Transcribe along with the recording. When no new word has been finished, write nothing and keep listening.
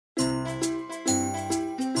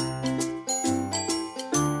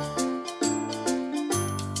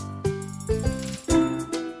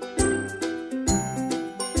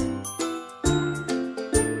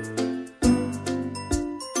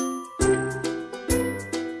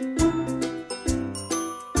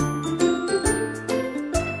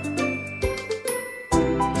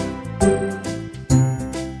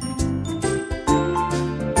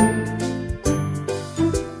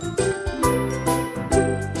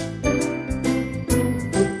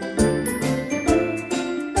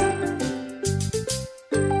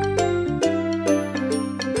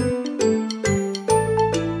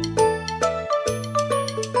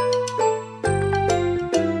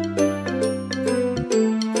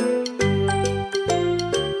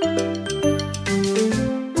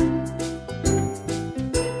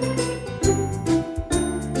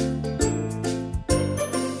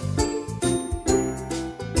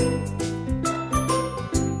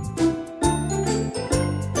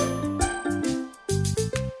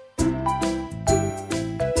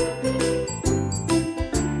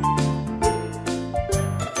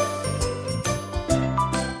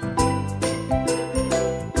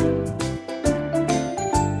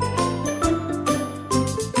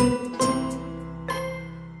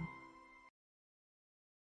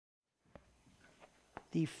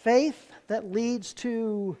The faith that leads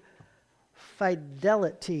to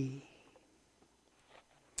fidelity.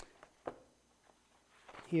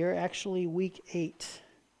 Here, actually, week 8.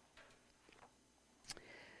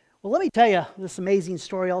 Well, let me tell you this amazing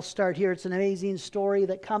story. I'll start here. It's an amazing story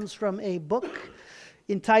that comes from a book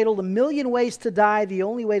entitled A Million Ways to Die, The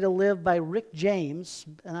Only Way to Live by Rick James.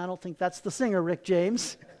 And I don't think that's the singer, Rick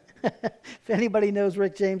James. If anybody knows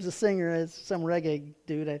Rick James, the singer, is some reggae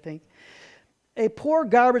dude, I think. A poor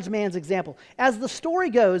garbage man's example. As the story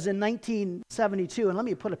goes in 1972, and let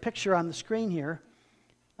me put a picture on the screen here.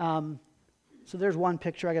 So there's one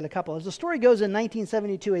picture, I got a couple. As the story goes in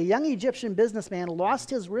 1972, a young Egyptian businessman lost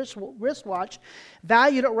his wristwatch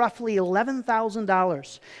valued at roughly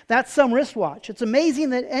 $11,000. That's some wristwatch. It's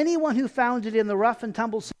amazing that anyone who found it in the rough and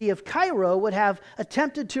tumble city of Cairo would have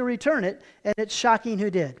attempted to return it, and it's shocking who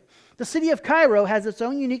did. The city of Cairo has its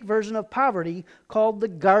own unique version of poverty called the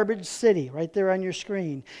Garbage City, right there on your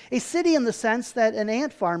screen. A city in the sense that an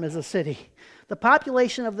ant farm is a city. The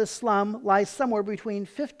population of this slum lies somewhere between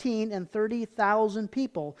 15 and 30,000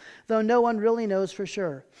 people, though no one really knows for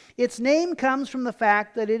sure. Its name comes from the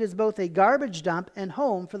fact that it is both a garbage dump and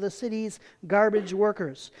home for the city's garbage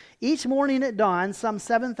workers. Each morning at dawn, some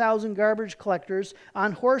 7,000 garbage collectors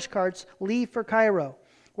on horse carts leave for Cairo,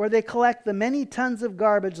 where they collect the many tons of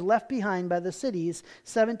garbage left behind by the city's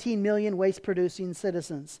 17 million waste-producing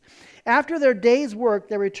citizens. After their day's work,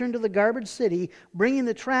 they return to the garbage city, bringing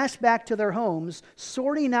the trash back to their homes,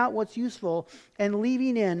 sorting out what's useful, and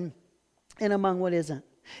leaving in and among what isn't.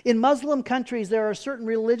 In Muslim countries, there are certain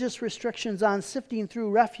religious restrictions on sifting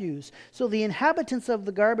through refuse, so the inhabitants of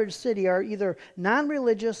the garbage city are either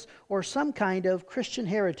non-religious or some kind of Christian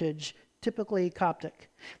heritage, typically Coptic.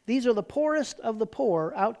 These are the poorest of the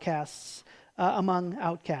poor, outcasts among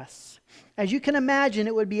outcasts. As you can imagine,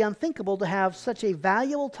 it would be unthinkable to have such a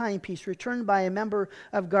valuable timepiece returned by a member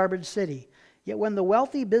of Garbage City. Yet when the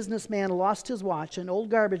wealthy businessman lost his watch, an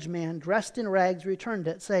old garbage man dressed in rags returned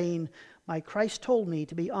it, saying, "My Christ told me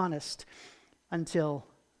to be honest until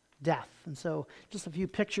death." And so just a few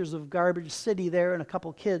pictures of Garbage City there and a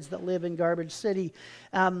couple kids that live in Garbage City.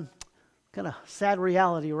 Kind of sad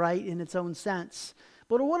reality, right, in its own sense.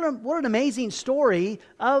 But what an amazing story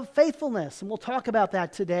of faithfulness. And we'll talk about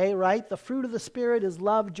that today, right? The fruit of the Spirit is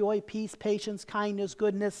love, joy, peace, patience, kindness,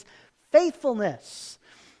 goodness, faithfulness,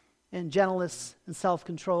 and gentleness and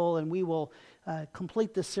self-control. And we will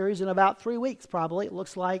complete this series in about 3 weeks, probably. It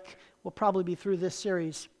looks like we'll probably be through this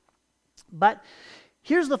series. But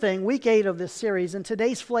here's the thing, week 8 of this series, and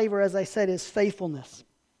today's flavor, as I said, is faithfulness.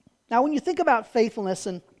 Now, when you think about faithfulness,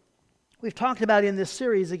 and we've talked about in this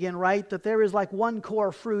series again, right, that there is like one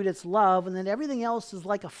core fruit, it's love, and then everything else is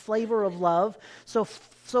like a flavor of love. So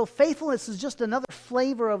faithfulness is just another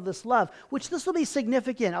flavor of this love, which this will be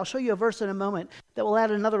significant. I'll show you a verse in a moment that will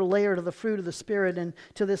add another layer to the fruit of the Spirit and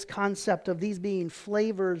to this concept of these being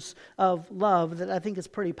flavors of love that I think is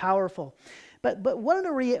pretty powerful. But what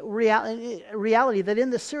a reality that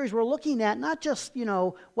in this series we're looking at not just,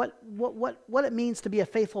 what it means to be a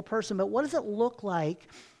faithful person, but what does it look like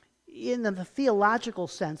in the theological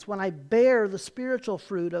sense, when I bear the spiritual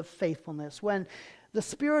fruit of faithfulness, when the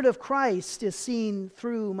Spirit of Christ is seen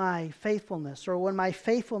through my faithfulness, or when my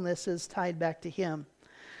faithfulness is tied back to Him.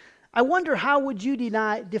 I wonder, how would you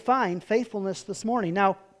define faithfulness this morning?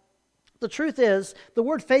 Now, the truth is, the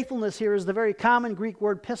word faithfulness here is the very common Greek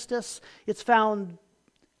word pistis. It's found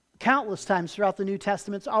countless times throughout the New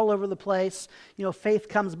Testament. It's all over the place. Faith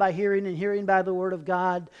comes by hearing, and hearing by the Word of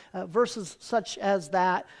God. Verses such as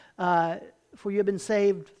that, for you have been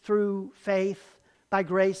saved through faith. By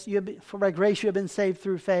grace, by grace you have been saved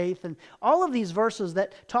through faith. And all of these verses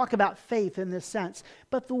that talk about faith in this sense.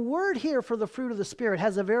 But the word here for the fruit of the Spirit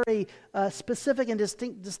has a very specific and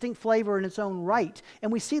distinct flavor in its own right. And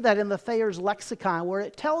we see that in the Thayer's lexicon, where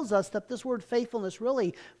it tells us that this word faithfulness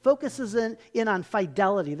really focuses in on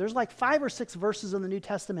fidelity. There's like 5 or 6 verses in the New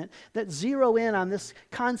Testament that zero in on this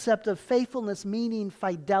concept of faithfulness meaning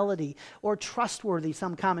fidelity or trustworthy,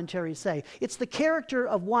 some commentaries say. It's the character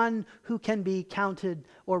of one who can be counted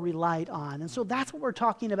or relied on. And so that's what we're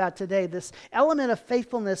talking about today, this element of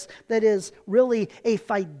faithfulness that is really a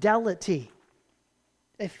fidelity.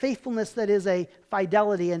 A faithfulness that is a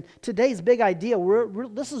fidelity. And today's big idea,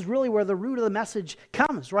 this is really where the root of the message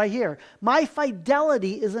comes, right here. My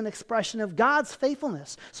fidelity is an expression of God's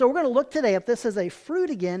faithfulness. So we're going to look today at this as a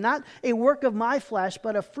fruit again, not a work of my flesh,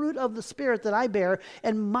 but a fruit of the Spirit that I bear.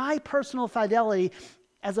 And my personal fidelity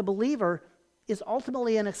as a believer is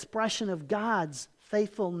ultimately an expression of God's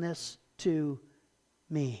faithfulness to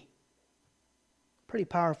me. Pretty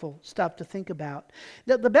powerful stuff to think about.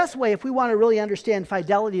 The best way, if we want to really understand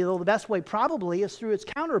fidelity, though, the best way probably is through its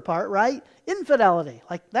counterpart, right? Infidelity.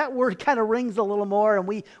 Like that word kind of rings a little more, and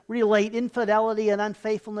we relate infidelity and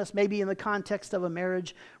unfaithfulness maybe in the context of a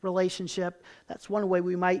marriage relationship. That's one way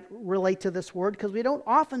we might relate to this word, because we don't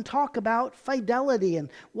often talk about fidelity and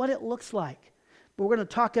what it looks like. But we're going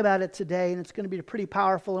to talk about it today, and it's going to be pretty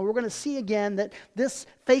powerful. And we're going to see again that this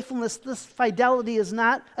faithfulness, this fidelity is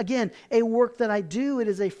not, again, a work that I do. It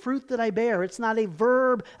is a fruit that I bear. It's not a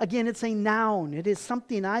verb. Again, it's a noun. It is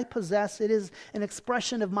something I possess. It is an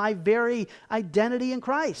expression of my very identity in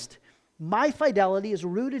Christ. My fidelity is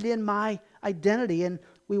rooted in my identity, and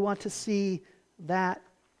we want to see that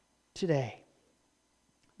today.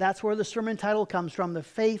 That's where the sermon title comes from, the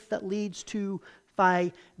faith that leads to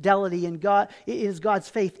fidelity in God. It is God's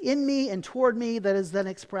faith in me and toward me that is then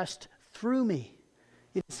expressed through me.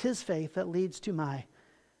 It is His faith that leads to my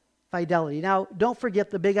fidelity. Now, don't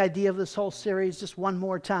forget the big idea of this whole series, just one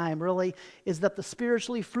more time, really, is that the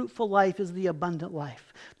spiritually fruitful life is the abundant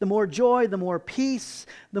life. The more joy, the more peace,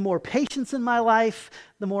 the more patience in my life,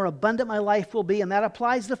 the more abundant my life will be, and that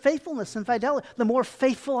applies to faithfulness and fidelity. The more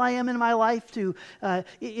faithful I am in my life,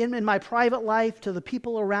 in my private life, to the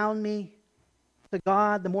people around me, to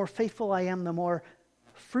God, the more faithful I am, the more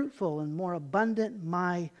fruitful and more abundant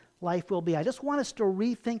my life will be. I just want us to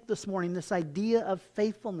rethink this morning this idea of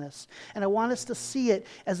faithfulness. And I want us to see it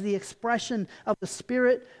as the expression of the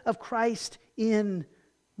Spirit of Christ in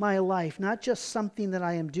my life, not just something that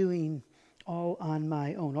I am doing all on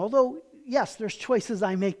my own. Although, yes, there's choices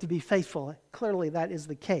I make to be faithful. Clearly that is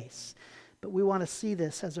the case. But we want to see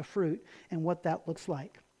this as a fruit and what that looks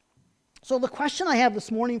like. So the question I have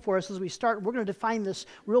this morning for us as we start, we're going to define this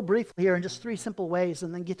real briefly here in just 3 simple ways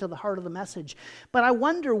and then get to the heart of the message. But I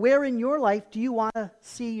wonder, where in your life do you want to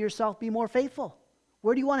see yourself be more faithful?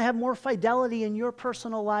 Where do you want to have more fidelity in your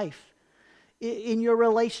personal life, in your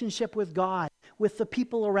relationship with God, with the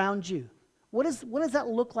people around you? What does that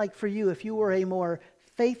look like for you if you were a more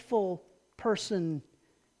faithful person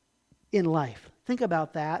in life? Think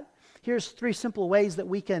about that. Here's 3 simple ways that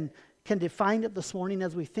we can define it this morning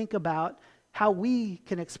as we think about how we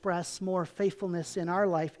can express more faithfulness in our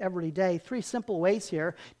life every day. 3 simple ways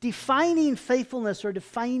here. Defining faithfulness or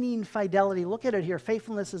defining fidelity. Look at it here.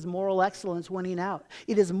 Faithfulness is moral excellence winning out.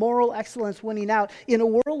 It is moral excellence winning out. In a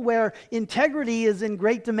world where integrity is in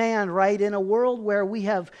great demand, right? In a world where we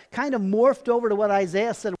have kind of morphed over to what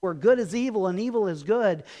Isaiah said, where good is evil and evil is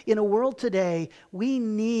good. In a world today, we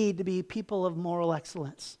need to be people of moral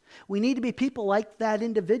excellence. We need to be people like that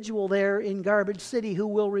individual there in Garbage City who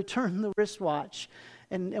will return the wristwatch.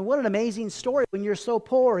 And what an amazing story when you're so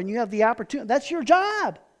poor and you have the opportunity. That's your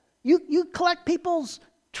job. You collect people's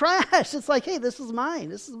trash. It's like, hey, this is mine.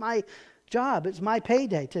 This is my job. It's my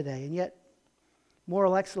payday today. And yet,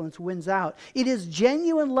 moral excellence wins out. It is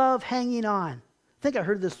genuine love hanging on. I think I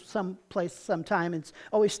heard this someplace sometime. It's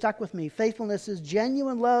always stuck with me. Faithfulness is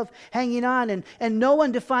genuine love hanging on. And no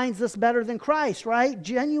one defines this better than Christ, right?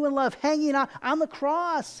 Genuine love hanging on the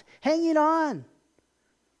cross, hanging on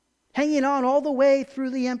all the way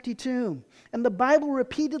through the empty tomb. And the Bible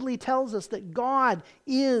repeatedly tells us that God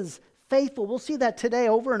is faithful. We'll see that today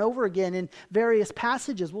over and over again in various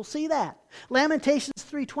passages. We'll see that. Lamentations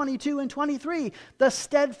 3:22 and 23. The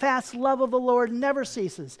steadfast love of the Lord never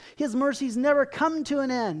ceases. His mercies never come to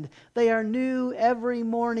an end. They are new every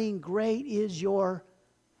morning. Great is your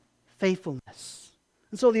faithfulness.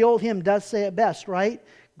 And so the old hymn does say it best, right?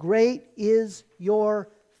 Great is your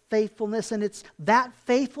faithfulness. And it's that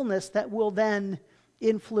faithfulness that will then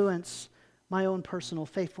influence my own personal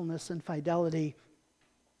faithfulness and fidelity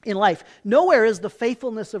in life. Nowhere is the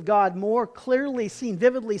faithfulness of God more clearly seen,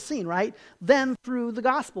 vividly seen, right, than through the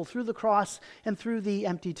gospel, through the cross and through the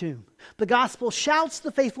empty tomb. The gospel shouts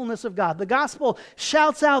the faithfulness of God. The gospel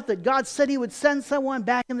shouts out that God said He would send someone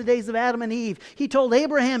back in the days of Adam and Eve. He told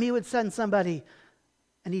Abraham He would send somebody,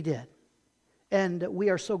 and He did. And we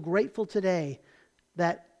are so grateful today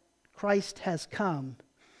that Christ has come.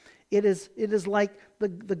 It is like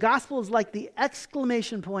the gospel is like the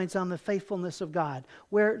exclamation points on the faithfulness of God,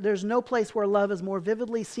 where there's no place where love is more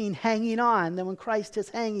vividly seen hanging on than when Christ is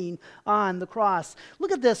hanging on the cross.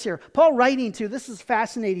 Look at this here. Paul this is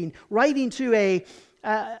fascinating, writing to a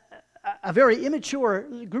very immature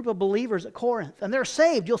group of believers at Corinth. And they're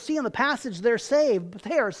saved. You'll see in the passage they're saved, but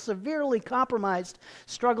they are severely compromised,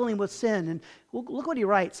 struggling with sin. And look what he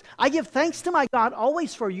writes. I give thanks to my God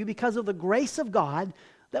always for you because of the grace of God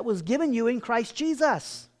that was given you in Christ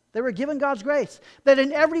Jesus. They were given God's grace. That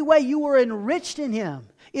in every way you were enriched in Him,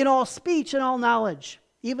 in all speech and all knowledge,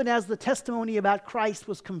 even as the testimony about Christ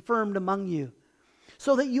was confirmed among you.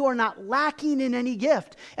 so that you are not lacking in any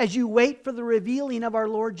gift as you wait for the revealing of our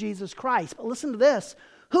Lord Jesus Christ. But listen to this,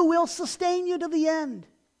 who will sustain you to the end,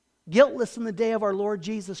 guiltless in the day of our Lord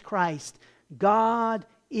Jesus Christ. God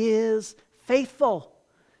is faithful,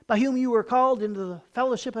 by whom you were called into the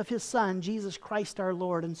fellowship of His Son, Jesus Christ our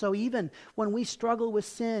Lord. And so even when we struggle with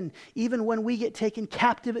sin, even when we get taken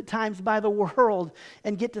captive at times by the world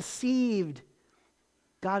and get deceived,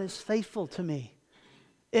 God is faithful to me.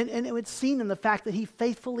 And it's seen in the fact that He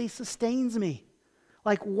faithfully sustains me.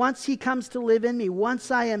 Like once He comes to live in me,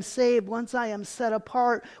 once I am saved, once I am set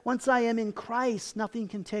apart, once I am in Christ, nothing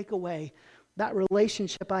can take away that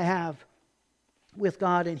relationship I have with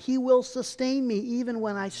God, and He will sustain me even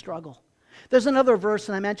when I struggle. There's another verse,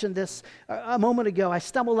 and I mentioned this a moment ago. I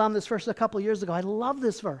stumbled on this verse a couple years ago. I love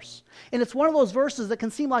this verse. And it's one of those verses that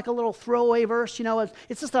can seem like a little throwaway verse. You know,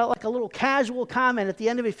 it's just like a little casual comment at the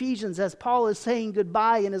end of Ephesians as Paul is saying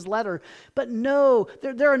goodbye in his letter. But no,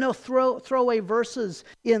 there are no throwaway verses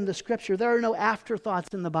in the Scripture. There are no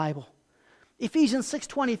afterthoughts in the Bible. Ephesians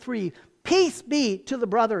 6:23, peace be to the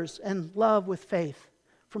brothers and love with faith,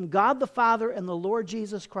 from God the Father and the Lord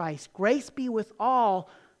Jesus Christ. Grace be with all,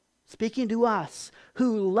 speaking to us,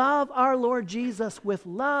 who love our Lord Jesus with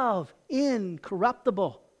love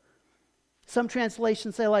incorruptible. Some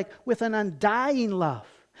translations say like with an undying love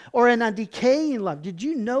or an undecaying love. Did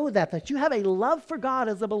you know that you have a love for God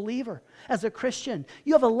as a believer, as a Christian?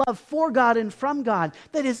 You have a love for God and from God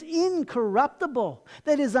that is incorruptible,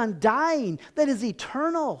 that is undying, that is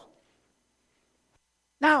eternal.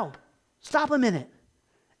 Now, stop a minute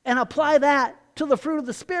and apply that to the fruit of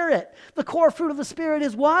the Spirit. The core fruit of the Spirit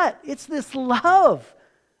is what? It's this love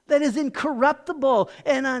that is incorruptible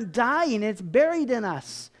and undying. It's buried in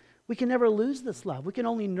us. We can never lose this love. We can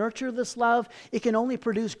only nurture this love. It can only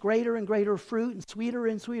produce greater and greater fruit and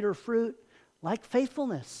sweeter fruit, like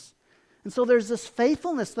faithfulness. And so there's this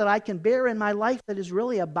faithfulness that I can bear in my life that is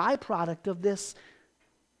really a byproduct of this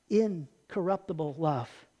incorruptible love.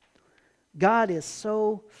 God is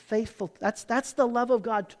so faithful. That's the love of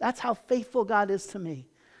God. That's how faithful God is to me.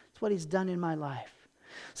 It's what He's done in my life.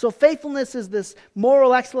 So faithfulness is this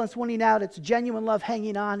moral excellence winning out. It's genuine love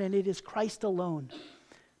hanging on, and it is Christ alone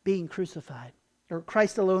being crucified, or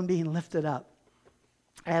Christ alone being lifted up.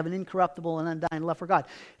 I have an incorruptible and undying love for God.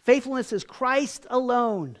 Faithfulness is Christ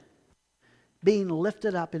alone being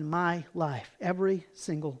lifted up in my life every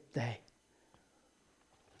single day.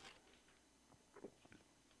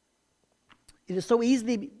 It is so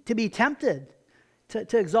easy to be tempted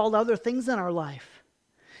to exalt other things in our life.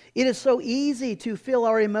 It is so easy to fill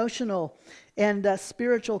our emotional and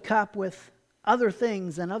spiritual cup with other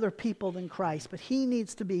things and other people than Christ, but He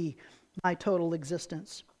needs to be my total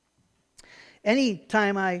existence.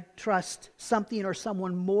 Anytime I trust something or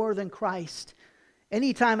someone more than Christ,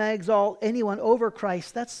 anytime I exalt anyone over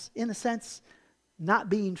Christ, that's in a sense not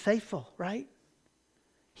being faithful, right?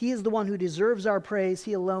 He is the one who deserves our praise.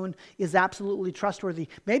 He alone is absolutely trustworthy.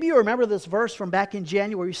 Maybe you remember this verse from back in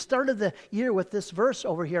January. We started the year with this verse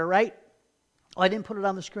over here, right? Oh, I didn't put it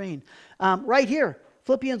on the screen. Right here,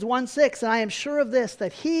 Philippians 1:6, and I am sure of this,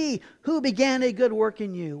 that He who began a good work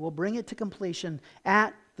in you will bring it to completion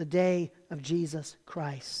at the day of Jesus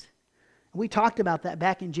Christ. We talked about that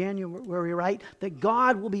back in January, right? That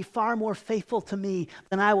God will be far more faithful to me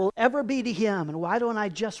than I will ever be to Him. And why don't I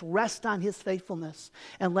just rest on His faithfulness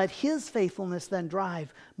and let His faithfulness then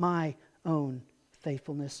drive my own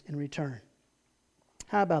faithfulness in return?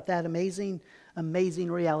 How about that amazing, amazing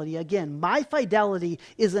reality? Again, my fidelity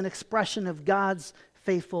is an expression of God's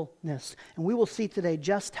faithfulness. And we will see today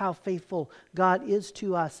just how faithful God is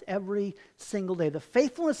to us every single day. The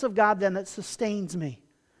faithfulness of God then that sustains me,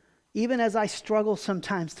 even as I struggle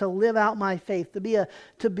sometimes to live out my faith, to be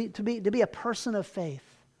a person of faith.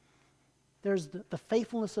 There's the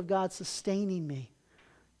faithfulness of God sustaining me.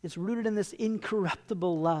 It's rooted in this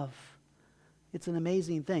incorruptible love. It's an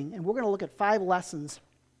amazing thing. And we're going to look at 5 lessons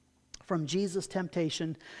from Jesus'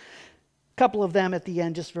 temptation. A couple of them at the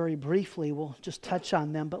end, just very briefly. We'll just touch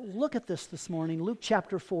on them. But look at this morning, Luke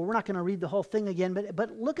chapter 4. We're not going to read the whole thing again,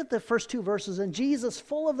 but look at the first 2 verses. And Jesus,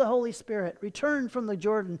 full of the Holy Spirit, returned from the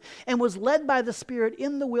Jordan and was led by the Spirit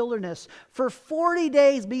in the wilderness for 40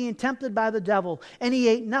 days being tempted by the devil. And He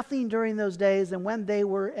ate nothing during those days, and when they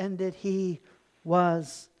were ended, He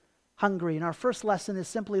was hungry. And our first lesson is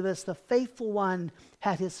simply this: the faithful one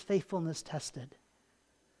had his faithfulness tested.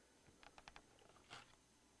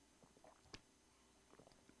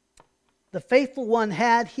 The faithful one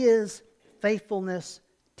had his faithfulness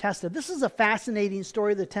tested. This is a fascinating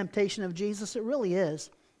story, the temptation of Jesus. It really is.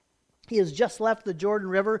 He has just left the Jordan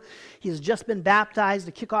River. He has just been baptized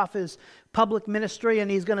to kick off his public ministry,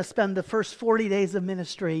 and he's going to spend the first 40 days of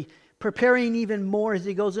ministry preparing even more as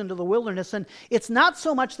he goes into the wilderness. And it's not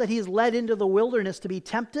so much that he's led into the wilderness to be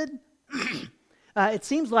tempted. It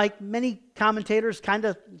seems like many commentators kind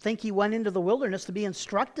of think he went into the wilderness to be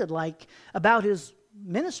instructed about his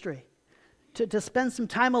ministry, to spend some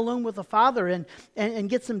time alone with the Father and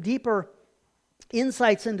get some deeper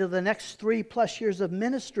insights into the next 3+ years of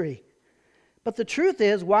ministry. But the truth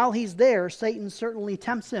is, while he's there, Satan certainly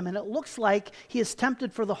tempts him. And it looks like he is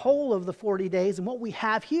tempted for the whole of the 40 days. And what we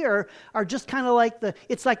have here are just kind of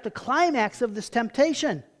it's like the climax of this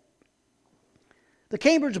temptation. The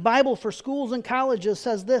Cambridge Bible for Schools and Colleges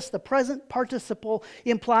says this: the present participle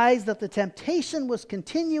implies that the temptation was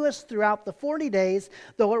continuous throughout the 40 days,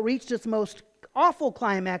 though it reached its most awful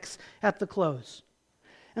climax at the close.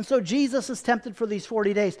 And so Jesus is tempted for these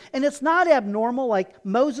 40 days. And it's not abnormal. Like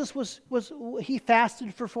Moses he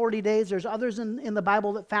fasted for 40 days. There's others in the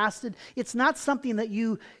Bible that fasted. It's not something that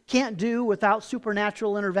you can't do without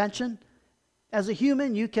supernatural intervention. As a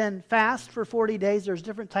human, you can fast for 40 days. There's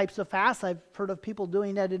different types of fasts. I've heard of people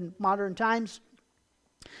doing that in modern times.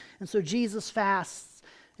 And so Jesus fasts,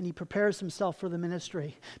 and he prepares himself for the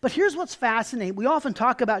ministry. But here's what's fascinating. We often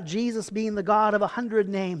talk about Jesus being the God of 100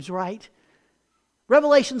 names, right?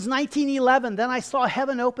 Revelations 19:11, then I saw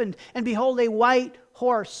heaven opened, and behold, a white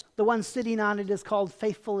horse. The one sitting on it is called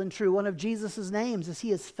Faithful and True. One of Jesus' names is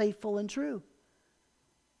he is faithful and true.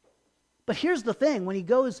 But here's the thing. When he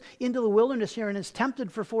goes into the wilderness here and is tempted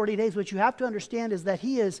for 40 days, what you have to understand is that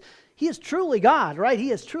he is truly God, right?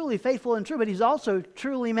 He is truly faithful and true, but he's also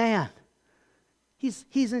truly man.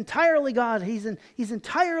 He's entirely God. He's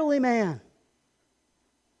entirely man.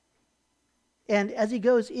 And as he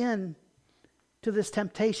goes in to this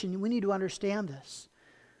temptation, we need to understand this.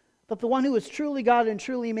 But the one who is truly God and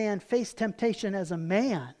truly man faced temptation as a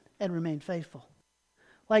man and remained faithful.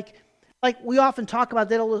 Like we often talk about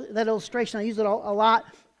that illustration. I use it a lot.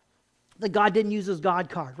 That God didn't use his God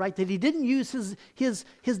card, right? That he didn't use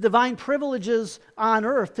his divine privileges on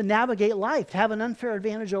earth to navigate life, to have an unfair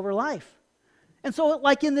advantage over life. And so,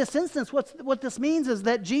 like in this instance, what this means is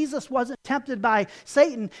that Jesus wasn't tempted by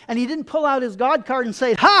Satan, and he didn't pull out his God card and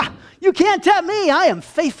say, "Ha! You can't tempt me. I am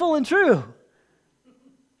faithful and true."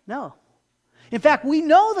 No. In fact, we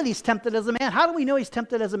know that he's tempted as a man. How do we know he's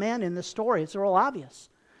tempted as a man in this story? It's real obvious.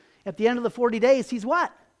 At the end of the 40 days, he's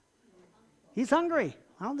what? He's hungry.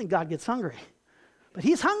 I don't think God gets hungry. But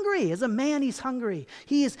he's hungry. As a man, he's hungry.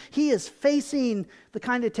 He is facing the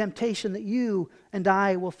kind of temptation that you and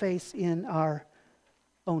I will face in our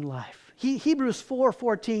own life. Hebrews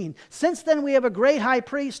 4:14. Since then we have a great high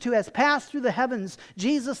priest who has passed through the heavens,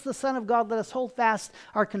 Jesus the Son of God. Let us hold fast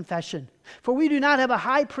our confession. For we do not have a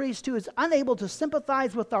high priest who is unable to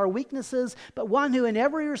sympathize with our weaknesses, but one who in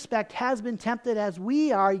every respect has been tempted as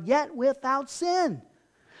we are, yet without sin.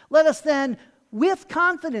 Let us then with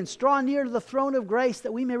confidence draw near to the throne of grace,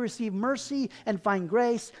 that we may receive mercy and find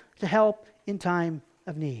grace to help in time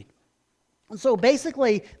of need. And so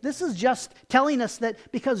basically, this is just telling us that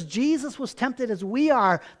because Jesus was tempted as we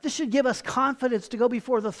are, this should give us confidence to go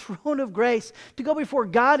before the throne of grace, to go before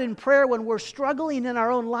God in prayer when we're struggling in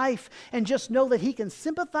our own life, and just know that he can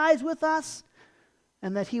sympathize with us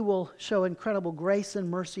and that he will show incredible grace and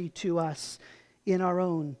mercy to us in our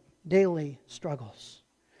own daily struggles.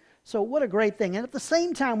 So what a great thing. And at the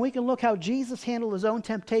same time, we can look how Jesus handled his own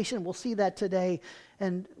temptation. We'll see that today,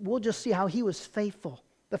 and we'll just see how he was faithful.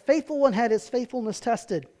 The faithful one had his faithfulness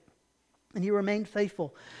tested, and he remained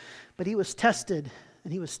faithful. But he was tested,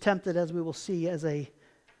 and he was tempted, as we will see, as a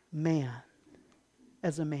man.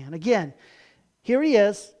 As a man. Again, here he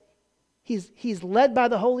is. He's led by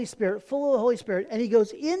the Holy Spirit, full of the Holy Spirit, and he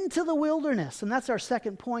goes into the wilderness. And that's our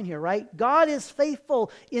second point here, right? God is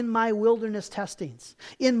faithful in my wilderness testings.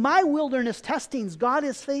 In my wilderness testings, God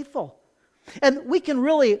is faithful. And we can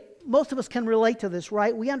really, most of us can relate to this,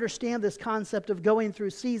 right? We understand this concept of going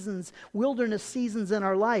through seasons, wilderness seasons in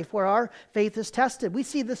our life where our faith is tested. We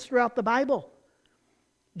see this throughout the Bible.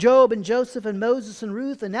 Job and Joseph and Moses and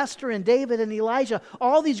Ruth and Esther and David and Elijah,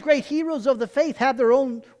 all these great heroes of the faith had their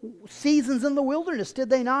own seasons in the wilderness, did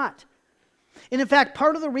they not? And in fact,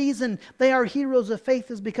 part of the reason they are heroes of faith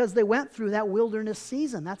is because they went through that wilderness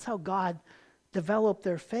season. That's how God developed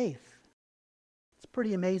their faith. It's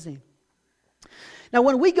pretty amazing. Now,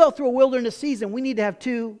 when we go through a wilderness season, we need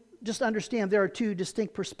to just understand there are two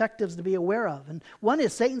distinct perspectives to be aware of. And one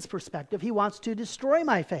is Satan's perspective. He wants to destroy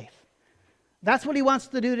my faith. That's what he wants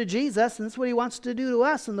to do to Jesus, and that's what he wants to do to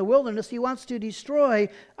us in the wilderness. He wants to destroy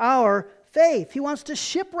our faith. He wants to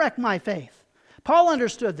shipwreck my faith. Paul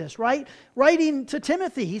understood this, right? Writing to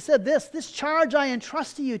Timothy, he said this charge I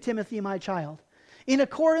entrust to you, Timothy, my child, in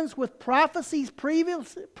accordance with prophecies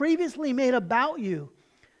previously made about you,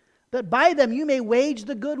 that by them you may wage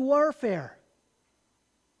the good warfare,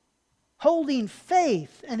 holding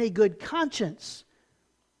faith and a good conscience.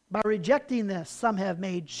 By rejecting this, some have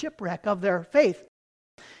made shipwreck of their faith.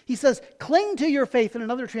 He says, cling to your faith in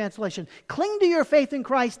another translation. Cling to your faith in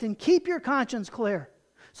Christ and keep your conscience clear,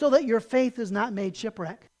 so that your faith is not made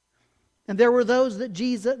shipwreck. And there were those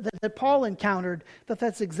that Paul encountered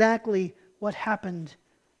that's exactly what happened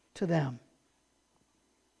to them.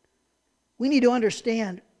 We need to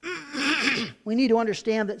understand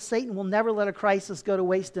that Satan will never let a crisis go to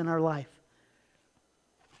waste in our life.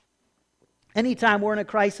 Anytime we're in a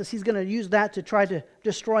crisis, he's going to use that to try to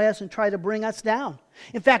destroy us and try to bring us down.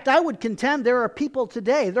 In fact, I would contend there are people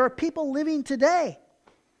living today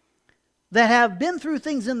that have been through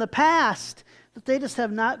things in the past that they just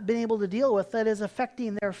have not been able to deal with, that is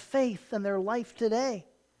affecting their faith and their life today.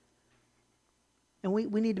 And we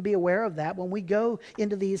need to be aware of that. When we go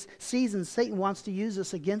into these seasons, Satan wants to use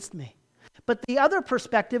us against me. But the other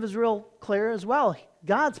perspective is real clear as well.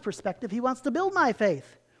 God's perspective, he wants to build my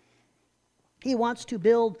faith. He wants to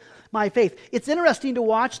build my faith. It's interesting to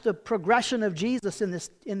watch the progression of Jesus in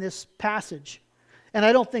this passage. And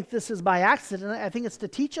I don't think this is by accident. I think it's to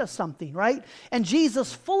teach us something, right? And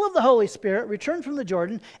Jesus, full of the Holy Spirit, returned from the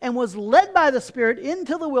Jordan and was led by the Spirit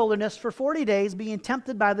into the wilderness for 40 days, being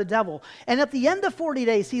tempted by the devil. And at the end of 40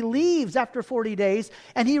 days, he leaves after 40 days,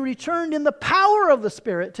 and he returned in the power of the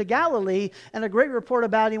Spirit to Galilee, and a great report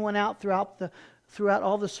about him went out throughout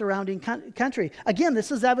all the surrounding country. Again,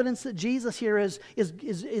 this is evidence that Jesus here is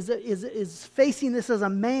facing this as a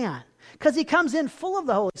man. Because he comes in full of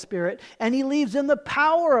the Holy Spirit and he leaves in the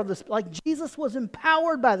power of the Spirit. Like Jesus was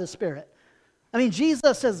empowered by the Spirit. I mean,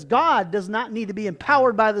 Jesus as God does not need to be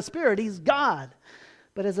empowered by the Spirit. He's God.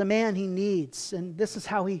 But as a man, he needs. And this is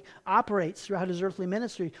how he operates throughout his earthly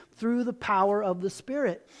ministry, through the power of the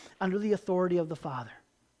Spirit, under the authority of the Father.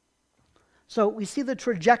 So we see the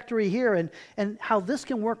trajectory here and how this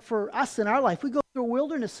can work for us in our life. We go through a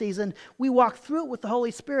wilderness season. We walk through it with the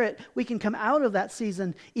Holy Spirit. We can come out of that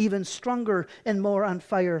season even stronger and more on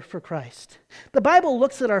fire for Christ. The Bible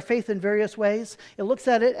looks at our faith in various ways. It looks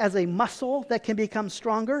at it as a muscle that can become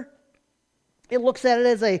stronger. It looks at it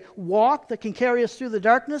as a walk that can carry us through the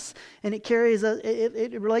darkness, and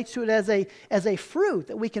it relates to it as a fruit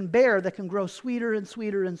that we can bear that can grow sweeter and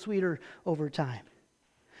sweeter and sweeter over time.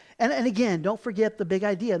 And again, don't forget the big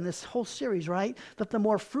idea in this whole series, right? That the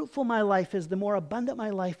more fruitful my life is, the more abundant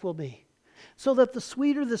my life will be. So that the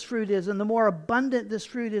sweeter this fruit is and the more abundant this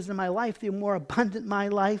fruit is in my life, the more abundant my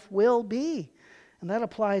life will be. And that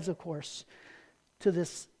applies, of course, to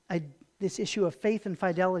this issue of faith and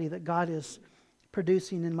fidelity that God is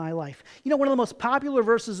producing in my life. You know, one of the most popular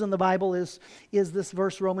verses in the Bible is this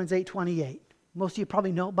verse, Romans 8:28. Most of you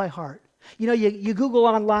probably know it by heart. You know, you Google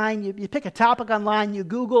online, you pick a topic online, you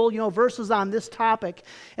Google, verses on this topic,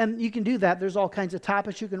 and you can do that. There's all kinds of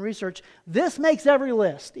topics you can research. This makes every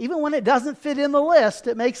list. Even when it doesn't fit in the list,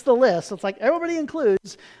 it makes the list. So it's like everybody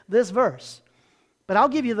includes this verse. But I'll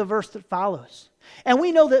give you the verse that follows. And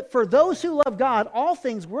we know that for those who love God, all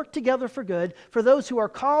things work together for good, for those who are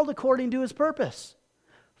called according to his purpose.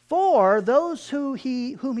 For those whom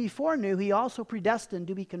he foreknew, he also predestined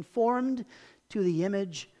to be conformed to the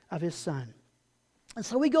image of his Son. And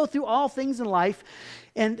so we go through all things in life,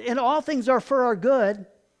 and all things are for our good,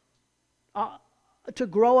 to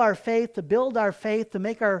grow our faith, to build our faith, to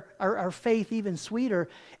make our faith even sweeter.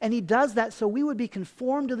 And he does that so we would be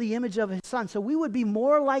conformed to the image of his Son, so we would be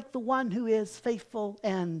more like the one who is faithful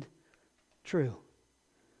and true.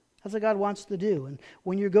 That's what God wants to do. And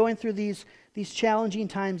when you're going through these challenging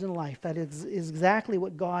times in life, that is exactly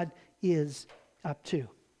what God is up to.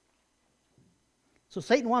 So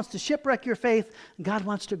Satan wants to shipwreck your faith, and God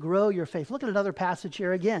wants to grow your faith. Look at another passage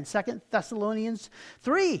here again, 2 Thessalonians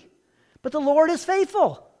 3. But the Lord is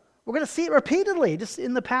faithful. We're going to see it repeatedly just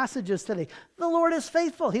in the passages today. The Lord is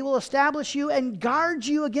faithful. He will establish you and guard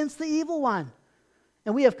you against the evil one.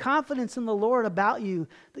 And we have confidence in the Lord about you,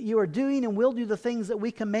 that you are doing and will do the things that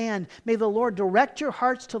we command. May the Lord direct your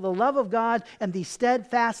hearts to the love of God and the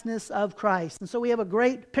steadfastness of Christ. And so we have a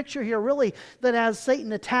great picture here, really, that as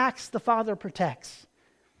Satan attacks, the Father protects.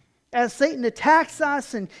 As Satan attacks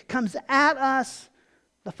us and comes at us,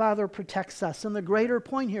 the Father protects us. And the greater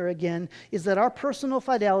point here, again, is that our personal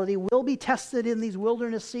fidelity will be tested in these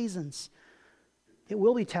wilderness seasons. It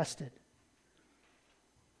will be tested.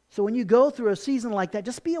 So when you go through a season like that,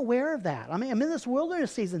 just be aware of that. I mean, I'm in this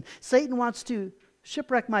wilderness season. Satan wants to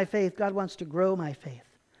shipwreck my faith. God wants to grow my faith.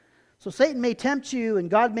 So Satan may tempt you and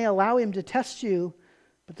God may allow him to test you,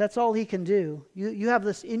 but that's all he can do. You have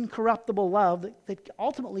this incorruptible love that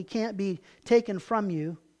ultimately can't be taken from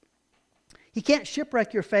you. He can't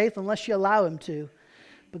shipwreck your faith unless you allow him to.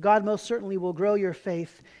 But God most certainly will grow your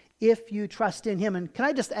faith if you trust in him. And can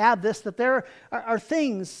I just add this, that there are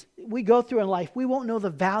things we go through in life. We won't know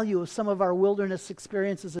the value of some of our wilderness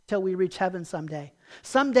experiences until we reach heaven someday.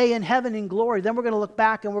 Someday in heaven in glory, then we're going to look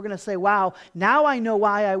back and we're going to say, wow, now I know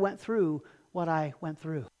why I went through what I went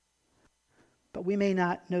through. But we may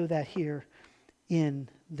not know that here in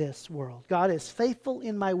this world. God is faithful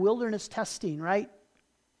in my wilderness testing, right?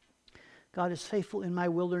 God is faithful in my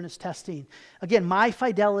wilderness testing. Again, my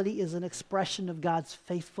fidelity is an expression of God's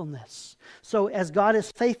faithfulness. So as God is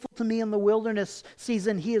faithful to me in the wilderness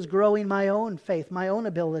season, he is growing my own faith, my own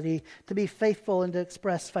ability to be faithful and to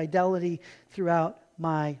express fidelity throughout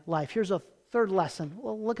my life. Here's a third lesson.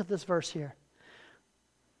 Well, look at this verse here.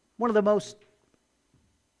 One of the most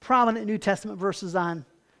prominent New Testament verses on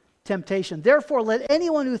temptation. Therefore, let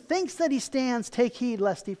anyone who thinks that he stands take heed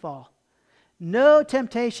lest he fall. No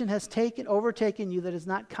temptation has overtaken you that is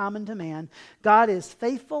not common to man. God is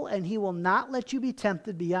faithful and he will not let you be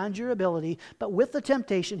tempted beyond your ability, but with the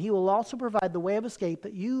temptation he will also provide the way of escape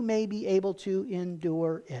that you may be able to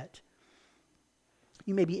endure it.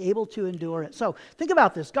 You may be able to endure it. So think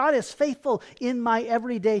about this. God is faithful in my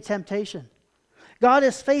everyday temptation. God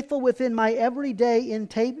is faithful within my everyday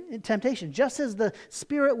temptation. Just as the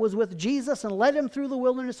Spirit was with Jesus and led him through the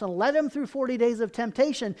wilderness and led him through 40 days of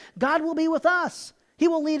temptation, God will be with us. He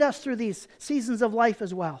will lead us through these seasons of life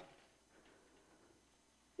as well.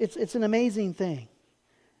 It's an amazing thing.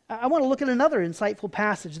 I want to look at another insightful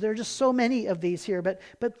passage. There are just so many of these here, but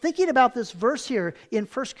thinking about this verse here in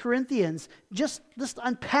 1 Corinthians, just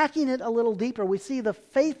unpacking it a little deeper, we see the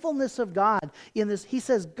faithfulness of God in this. He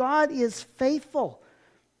says, God is faithful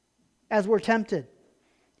as we're tempted.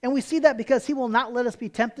 And we see that because he will not let us be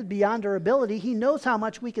tempted beyond our ability. He knows how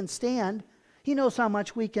much we can stand. He knows how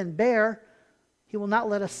much we can bear. He will not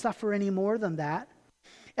let us suffer any more than that.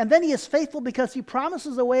 And then he is faithful because he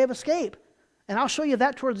promises a way of escape. And I'll show you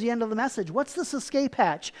that towards the end of the message. What's this escape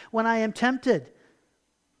hatch when I am tempted?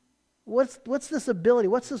 What's this ability?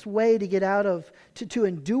 What's this way to get out of, to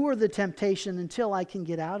endure the temptation until I can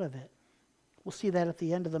get out of it? We'll see that at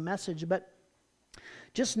the end of the message. But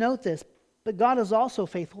just note this, but God is also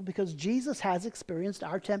faithful because Jesus has experienced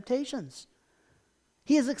our temptations.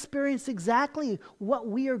 He has experienced exactly what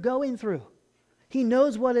we are going through. He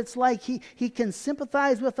knows what it's like. He can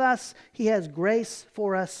sympathize with us. He has grace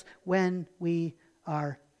for us when we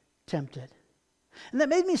are tempted. And that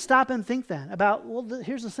made me stop and think then about,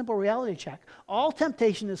 here's a simple reality check. All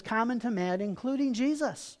temptation is common to man, including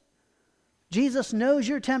Jesus. Jesus knows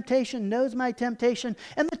your temptation, knows my temptation.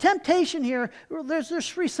 And the temptation here, there's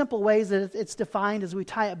three simple ways that it's defined as we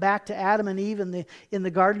tie it back to Adam and Eve in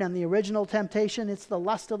the garden and the original temptation. It's the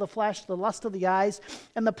lust of the flesh, the lust of the eyes,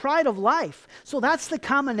 and the pride of life. So that's the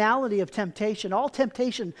commonality of temptation. All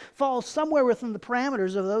temptation falls somewhere within the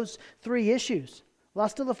parameters of those three issues.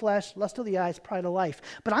 Lust of the flesh, lust of the eyes, pride of life.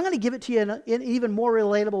 But I'm going to give it to you in even more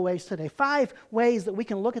relatable ways today. 5 ways that we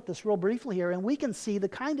can look at this real briefly here, and we can see the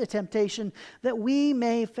kind of temptation that we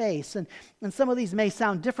may face. And some of these may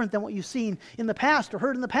sound different than what you've seen in the past or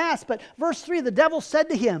heard in the past. But verse 3, the devil said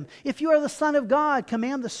to him, if you are the Son of God,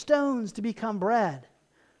 command the stones to become bread.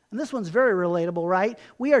 And this one's very relatable, right?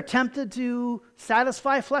 We are tempted to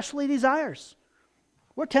satisfy fleshly desires.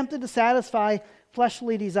 We're tempted to satisfy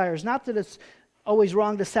fleshly desires. Not that it's always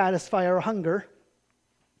wrong to satisfy our hunger.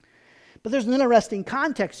 But there's an interesting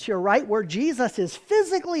context here, right? Where Jesus is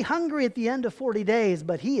physically hungry at the end of 40 days,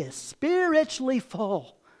 but he is spiritually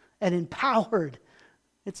full and empowered.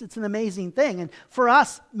 It's an amazing thing. And for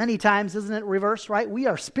us, many times, isn't it reversed, right? We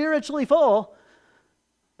are spiritually full,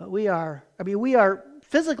 but we are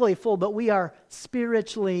physically full, but we are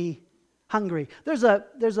spiritually hungry. There's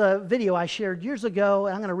a video I shared years ago,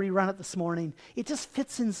 and I'm going to rerun it this morning. It just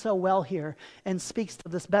fits in so well here and speaks to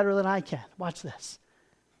this better than I can. Watch this.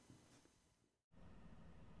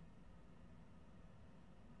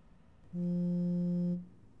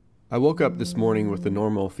 I woke up this morning with a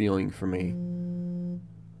normal feeling for me.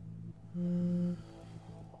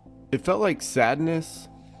 It felt like sadness,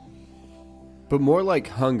 but more like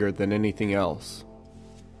hunger than anything else.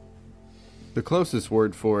 The closest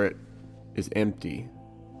word for it is empty.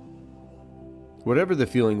 Whatever the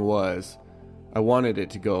feeling was, I wanted it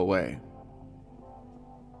to go away.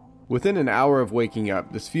 Within an hour of waking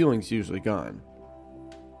up, this feeling's usually gone.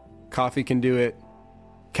 Coffee can do it,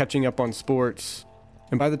 catching up on sports,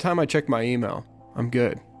 and by the time I check my email, I'm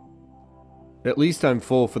good. At least I'm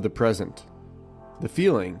full for the present. The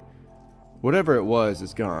feeling, Whatever it was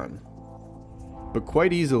is gone. But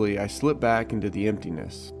quite easily I slip back into the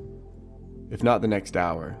emptiness. If not the next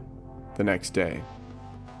hour, the next day.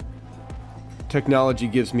 Technology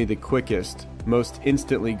gives me the quickest, most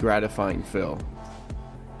instantly gratifying fill.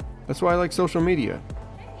 That's why I like social media.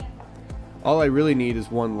 All I really need is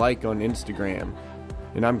one like on Instagram,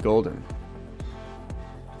 and I'm golden.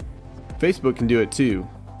 Facebook can do it too,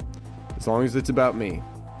 as long as it's about me.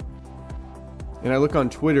 And I look on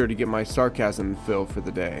Twitter to get my sarcasm fill for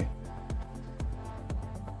the day.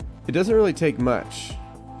 It doesn't really take much,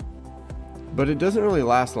 but it doesn't really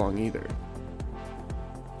last long either.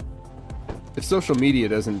 If social media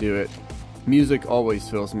doesn't do it, music always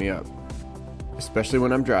fills me up, especially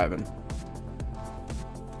when I'm driving.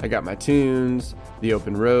 I got my tunes, the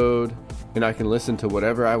open road, and I can listen to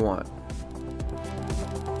whatever I want.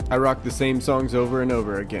 I rock the same songs over and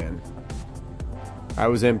over again. I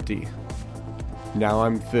was empty. Now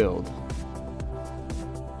I'm filled.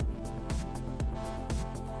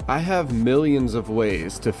 I have millions of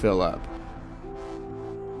ways to fill up.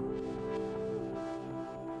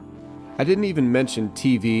 I didn't even mention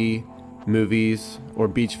TV, movies, or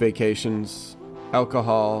beach vacations,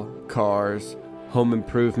 alcohol, cars, home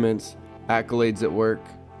improvements, accolades at work.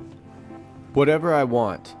 Whatever I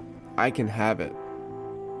want, I can have it.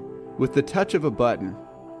 With the touch of a button,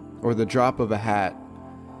 or the drop of a hat,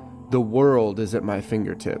 the world is at my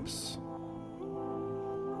fingertips.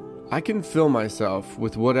 I can fill myself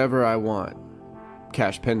with whatever I want,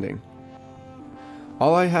 cash pending.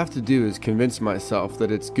 All I have to do is convince myself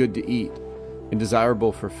that it's good to eat and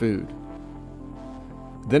desirable for food.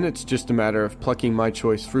 Then it's just a matter of plucking my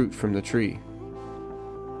choice fruit from the tree.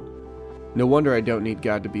 No wonder I don't need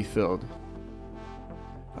God to be filled.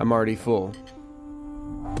 I'm already full.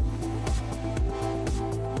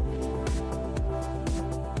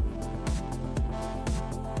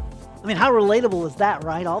 I mean, how relatable is that,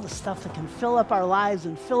 right? All the stuff that can fill up our lives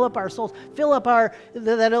and fill up our souls, fill up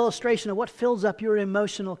that illustration of what fills up your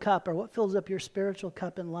emotional cup or what fills up your spiritual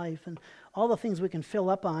cup in life, and all the things we can fill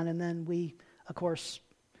up on, and then we, of course,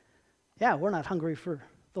 we're not hungry for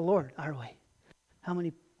the Lord, are we? How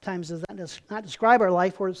many times does that not describe our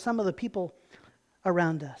life or some of the people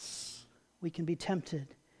around us? We can be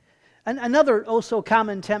tempted. And another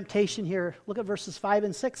common temptation here, look at verses 5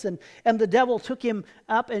 and 6. And the devil took him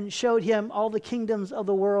up and showed him all the kingdoms of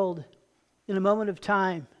the world in a moment of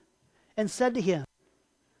time and said to him,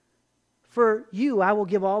 "For you I will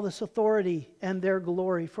give all this authority and their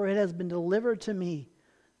glory, for it has been delivered to me,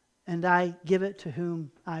 and I give it to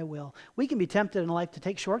whom I will." We can be tempted in life to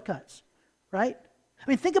take shortcuts, right? I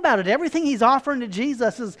mean, think about it. Everything he's offering to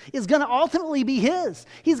Jesus is going to ultimately be his.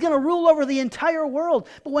 He's going to rule over the entire world.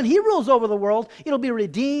 But when he rules over the world, it'll be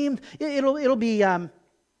redeemed. It'll be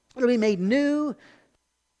made new.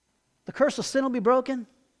 The curse of sin will be broken.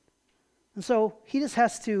 And so he just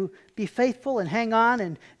has to be faithful and hang on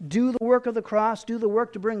and do the work of the cross, do the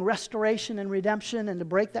work to bring restoration and redemption and to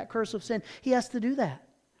break that curse of sin. He has to do that.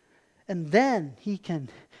 And then he can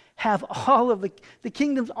have all of the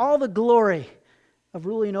kingdoms, all the glory of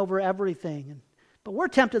ruling over everything. But we're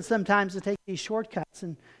tempted sometimes to take these shortcuts,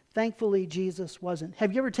 and thankfully Jesus wasn't.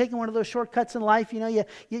 Have you ever taken one of those shortcuts in life? You know,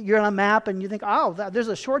 you're on a map and you think, there's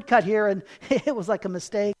a shortcut here, and it was like a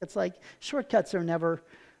mistake. It's like shortcuts are never,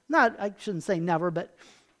 I shouldn't say never, but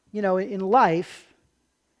in life,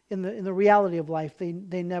 in the reality of life, they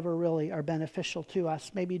never really are beneficial to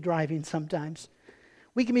us. Maybe driving sometimes.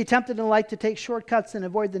 We can be tempted in life to take shortcuts and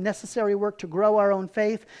avoid the necessary work to grow our own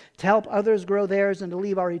faith, to help others grow theirs, and to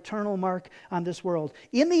leave our eternal mark on this world.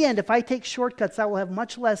 In the end, if I take shortcuts, I will have a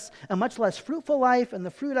much less fruitful life, and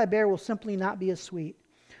the fruit I bear will simply not be as sweet.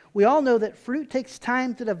 We all know that fruit takes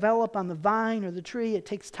time to develop on the vine or the tree. It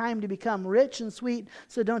takes time to become rich and sweet,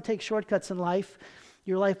 so don't take shortcuts in life.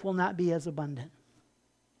 Your life will not be as abundant.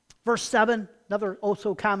 Verse 7, another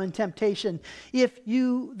also common temptation. If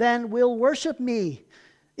you then will worship me,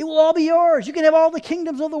 it will all be yours. You can have all the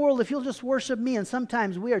kingdoms of the world if you'll just worship me. And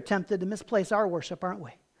sometimes we are tempted to misplace our worship, aren't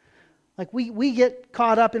we? Like we get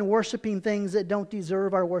caught up in worshiping things that don't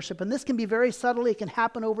deserve our worship. And this can be very subtle. It can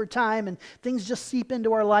happen over time, and things just seep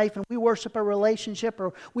into our life, and we worship a relationship,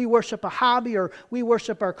 or we worship a hobby, or we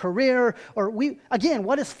worship our career, or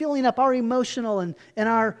what is filling up our emotional and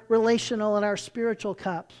our relational and our spiritual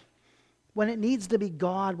cups? When it needs to be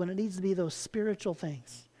God, when it needs to be those spiritual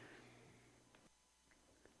things.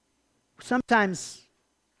 Sometimes,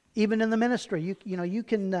 even in the ministry, you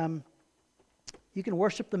can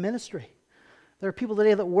worship the ministry. There are people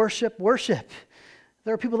today that worship.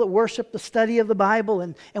 There are people that worship the study of the Bible,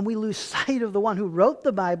 and we lose sight of the one who wrote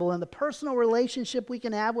the Bible and the personal relationship we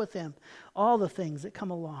can have with him. All the things that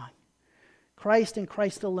come along. Christ and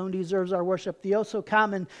Christ alone deserves our worship. The also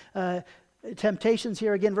common temptations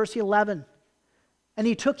here again, verse 11. And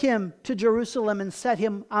he took him to Jerusalem and set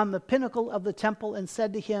him on the pinnacle of the temple and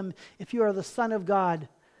said to him, if you are the Son of God,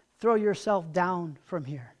 throw yourself down from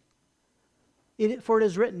here. For it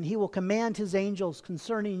is written, he will command his angels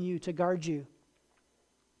concerning you to guard you.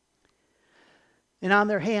 And on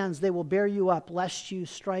their hands they will bear you up, lest you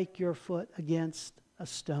strike your foot against a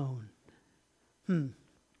stone.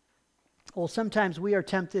 Well, sometimes we are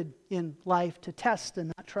tempted in life to test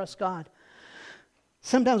and not trust God.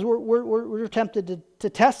 Sometimes we're tempted to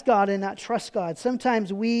test God and not trust God.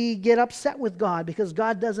 Sometimes we get upset with God because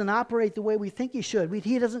God doesn't operate the way we think He should.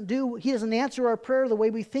 He doesn't answer our prayer the way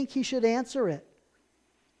we think He should answer it.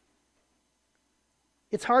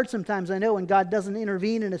 It's hard sometimes, I know, when God doesn't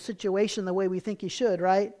intervene in a situation the way we think He should,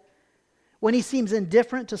 right? When He seems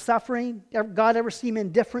indifferent to suffering, God ever seem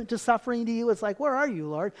indifferent to suffering to you? It's like, where are you,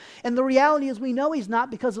 Lord? And the reality is we know He's not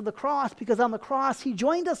because of the cross, because on the cross He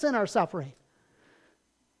joined us in our suffering.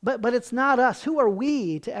 But it's not us. Who are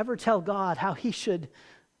we to ever tell God how He should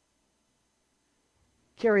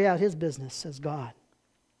carry out His business as God?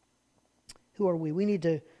 Who are we? We need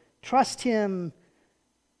to trust Him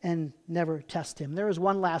and never test Him. There is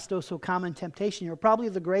one last so common temptation here, probably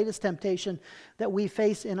the greatest temptation that we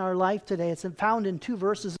face in our life today. It's found in two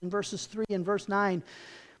verses, in verses 3 and verse 9.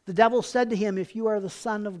 The devil said to him, if you are the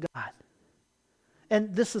Son of God.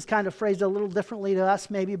 And this is kind of phrased a little differently to us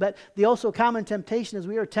maybe, but the also common temptation is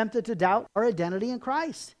we are tempted to doubt our identity in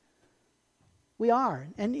Christ. We are.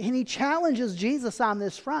 And He challenges Jesus on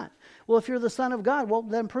this front. Well, if you're the Son of God, well,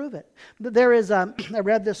 then prove it. There is, I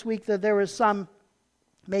read this week that there is some,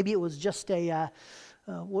 maybe it was just a,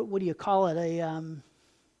 what do you call it?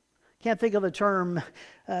 Can't think of the term,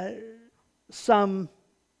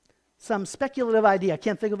 some speculative idea, I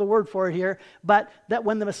can't think of the word for it here, but that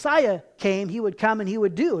when the Messiah came, He would come and He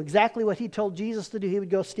would do exactly what He told Jesus to do. He would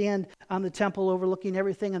go stand on the temple overlooking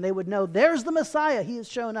everything, and they would know, there's the Messiah, He has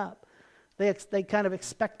shown up. They kind of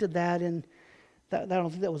expected that, and I don't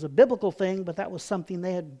think that was a biblical thing, but that was something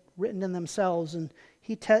they had written in themselves, and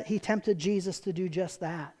He tempted Jesus to do just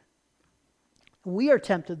that. We are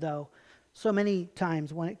tempted, though, so many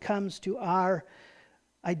times when it comes to our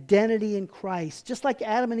identity in Christ, just like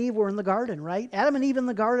Adam and Eve were in the garden, right? Adam and Eve in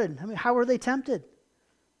the garden, I mean, how were they tempted?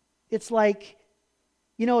 It's like,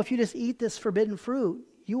 if you just eat this forbidden fruit,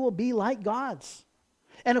 you will be like gods.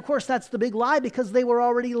 And of course, that's the big lie, because they were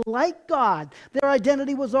already like God. Their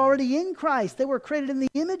identity was already in Christ. They were created in the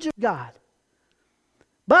image of God.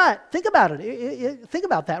 But think about it. Think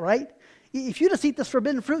about that, right? If you just eat this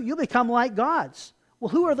forbidden fruit, you'll become like gods. Well,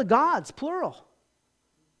 who are the gods, plural?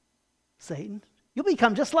 Satan. You'll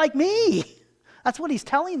become just like me. That's what he's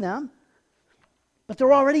telling them. But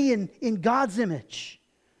they're already in God's image.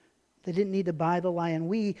 They didn't need to buy the lie. And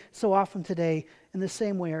we, so often today, in the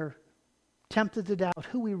same way, are tempted to doubt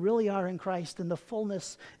who we really are in Christ and the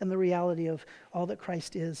fullness and the reality of all that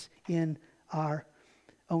Christ is in our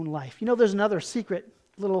own life. There's another secret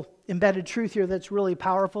little embedded truth here that's really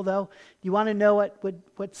powerful, though. You want to know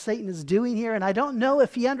what Satan is doing here? And I don't know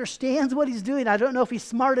if he understands what he's doing. I don't know if he's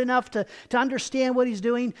smart enough to understand what he's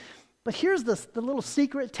doing. But here's the little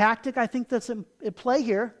secret tactic I think that's at play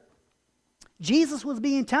here. Jesus was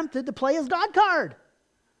being tempted to play his God card.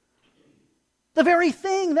 The very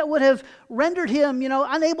thing that would have rendered him,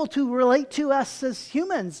 unable to relate to us as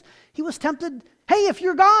humans. He was tempted, hey, if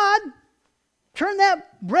you're God, turn that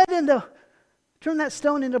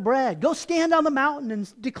stone into bread. Go stand on the mountain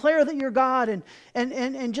and declare that you're God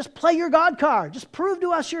and just play your God card. Just prove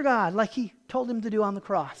to us you're God, like He told him to do on the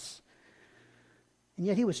cross. And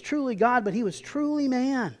yet He was truly God, but He was truly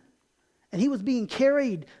man. And He was being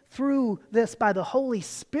carried through this by the Holy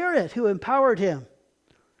Spirit who empowered Him,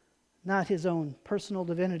 not His own personal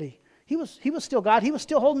divinity. He was still God. He was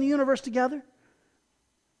still holding the universe together.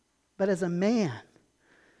 But as a man,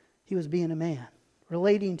 He was being a man,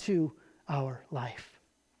 relating to our life.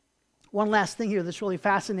 One last thing here that's really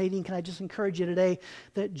fascinating. Can I just encourage you today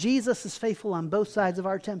that Jesus is faithful on both sides of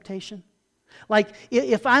our temptation? Like,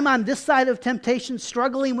 if I'm on this side of temptation,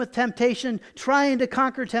 struggling with temptation, trying to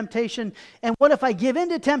conquer temptation, and what if I give in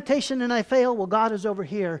to temptation and I fail? Well, God is over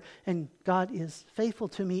here, and God is faithful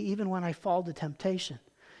to me even when I fall to temptation.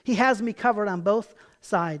 He has me covered on both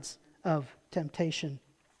sides of temptation.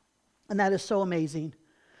 And that is so amazing.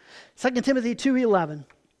 2 Timothy 2:11.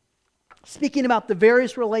 Speaking about the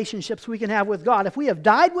various relationships we can have with God. If we have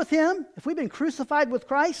died with Him, if we've been crucified with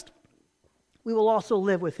Christ, we will also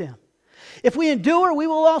live with Him. If we endure, we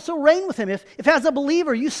will also reign with Him. If as a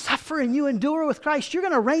believer you suffer and you endure with Christ, you're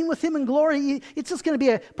going to reign with Him in glory. It's just going to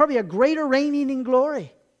be probably a greater reigning in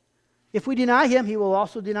glory. If we deny him, he will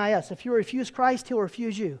also deny us. If you refuse Christ, he'll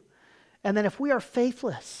refuse you. And then if we are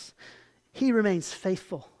faithless, he remains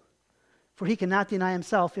faithful. For he cannot deny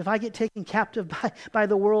himself. If I get taken captive by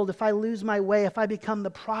the world, if I lose my way, if I become the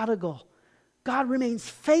prodigal, God remains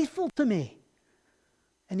faithful to me.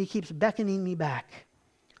 And he keeps beckoning me back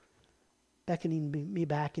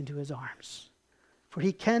into his arms. For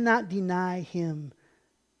he cannot deny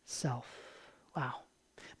himself. Wow.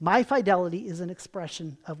 My fidelity is an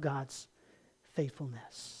expression of God's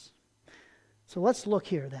faithfulness. So let's look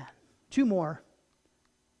here then. Two more.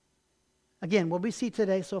 Again, what we see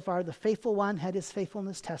today so far, the faithful one had his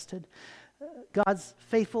faithfulness tested. God's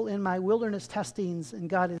faithful in my wilderness testings, and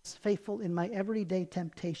God is faithful in my everyday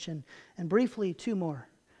temptation. And briefly, two more.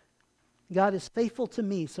 God is faithful to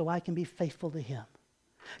me so I can be faithful to him.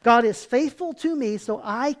 God is faithful to me so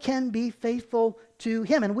I can be faithful to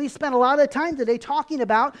him. And we spent a lot of time today talking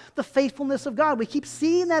about the faithfulness of God. We keep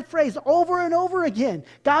seeing that phrase over and over again.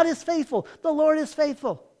 God is faithful. The Lord is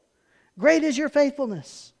faithful. Great is your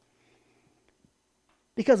faithfulness.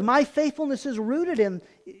 Because my faithfulness is rooted in,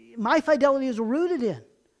 my fidelity is rooted in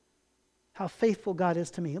how faithful God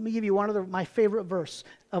is to me. Let me give you one of my favorite verse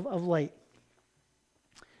of late.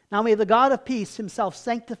 Now may the God of peace himself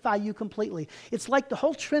sanctify you completely. It's like the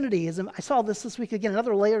whole Trinity is, I saw this week again,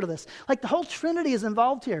 another layer to this. Like the whole Trinity is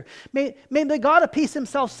involved here. May the God of peace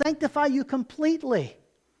himself sanctify you completely.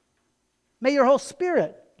 May your whole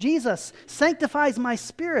spirit, Jesus, sanctifies my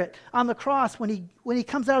spirit on the cross when he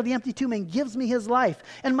comes out of the empty tomb and gives me his life.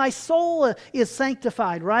 And my soul is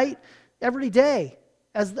sanctified, right? Every day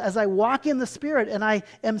as I walk in the Spirit and I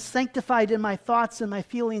am sanctified in my thoughts and my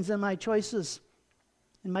feelings and my choices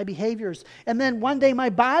and my behaviors. And then one day my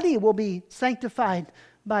body will be sanctified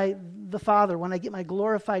by the Father when I get my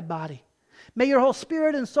glorified body. May your whole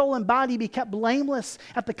spirit and soul and body be kept blameless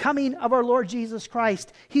at the coming of our Lord Jesus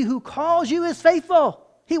Christ. He who calls you is faithful.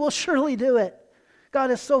 He will surely do it.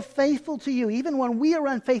 God is so faithful to you, even when we are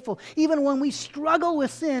unfaithful, even when we struggle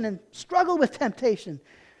with sin and struggle with temptation.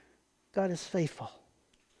 God is faithful.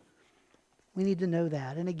 We need to know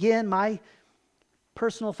that. And again, my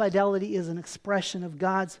personal fidelity is an expression of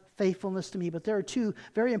God's faithfulness to me. But there are two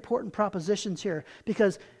very important propositions here,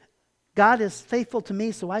 because God is faithful to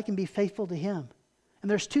me so I can be faithful to him. And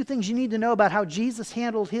there's two things you need to know about how Jesus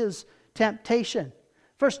handled his temptation.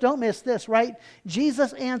 First, don't miss this, right?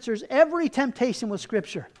 Jesus answers every temptation with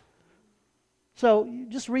Scripture. So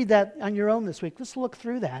just read that on your own this week. Let's look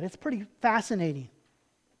through that. It's pretty fascinating.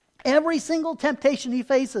 Every single temptation he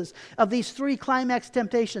faces of these three climax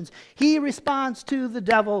temptations, he responds to the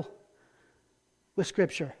devil with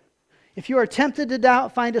Scripture. If you are tempted to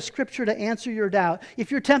doubt, find a Scripture to answer your doubt.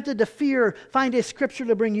 If you're tempted to fear, find a Scripture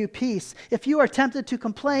to bring you peace. If you are tempted to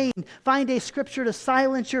complain, find a Scripture to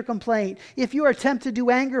silence your complaint. If you are tempted to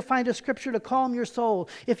anger, find a Scripture to calm your soul.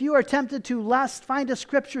 If you are tempted to lust, find a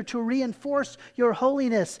Scripture to reinforce your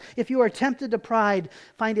holiness. If you are tempted to pride,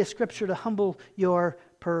 find a Scripture to humble your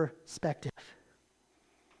perspective.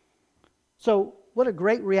 So, what a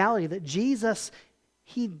great reality that Jesus,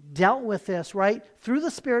 he dealt with this, right? Through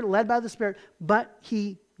the Spirit, led by the Spirit, but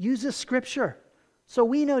he uses Scripture. So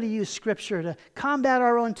we know to use Scripture to combat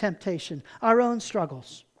our own temptation, our own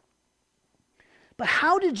struggles. But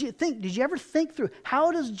how did you ever think through,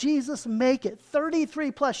 how does Jesus make it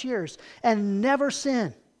 33 plus years and never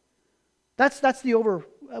sin? That's the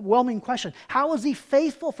overwhelming question. How was he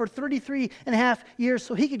faithful for 33 and a half years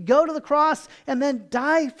so he could go to the cross and then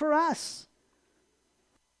die for us?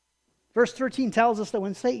 Verse 13 tells us that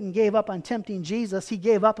when Satan gave up on tempting Jesus, he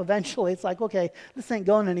gave up eventually. It's like, okay, this ain't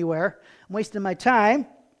going anywhere. I'm wasting my time.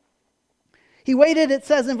 He waited, it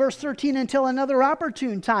says in verse 13, until another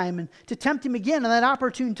opportune time and to tempt him again. And that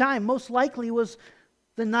opportune time most likely was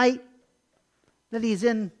the night that he's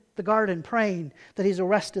in the garden praying, that he's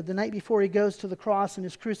arrested, the night before he goes to the cross and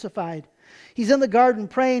is crucified. He's in the garden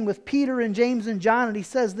praying with Peter and James and John, and he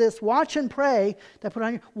says this, watch and pray,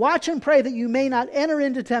 watch and pray that you may not enter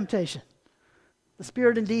into temptation. The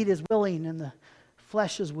spirit indeed is willing and the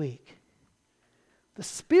flesh is weak. The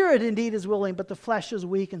spirit indeed is willing, but the flesh is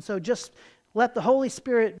weak. And so just let the Holy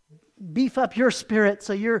Spirit beef up your spirit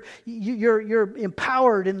so you're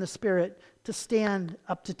empowered in the Spirit to stand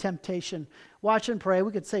up to temptation. Watch and pray.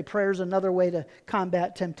 We could say prayer is another way to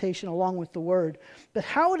combat temptation along with the Word. But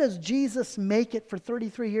how does Jesus make it for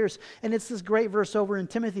 33 years? And it's this great verse over in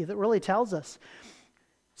Timothy that really tells us.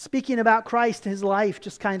 Speaking about Christ, his life,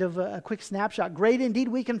 just kind of a quick snapshot. Great indeed,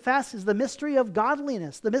 we confess, is the mystery of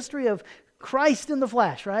godliness, the mystery of Christ in the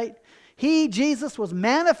flesh, right? He, Jesus, was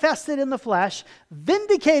manifested in the flesh,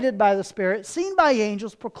 vindicated by the Spirit, seen by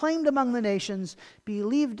angels, proclaimed among the nations,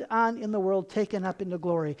 believed on in the world, taken up into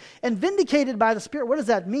glory. And vindicated by the Spirit, what does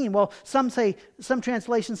that mean? Well, some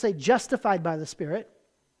translations say justified by the Spirit.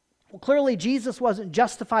 Well, clearly Jesus wasn't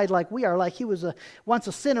justified like we are, like he was once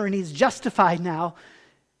a sinner and he's justified now.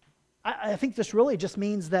 I think this really just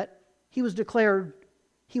means that he was declared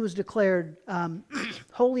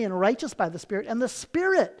holy and righteous by the Spirit, and the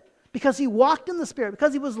Spirit, because he walked in the Spirit,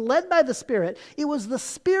 because he was led by the Spirit, it was the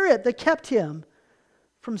Spirit that kept him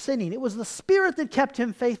from sinning. It was the Spirit that kept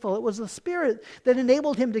him faithful. It was the Spirit that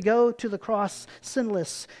enabled him to go to the cross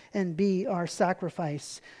sinless and be our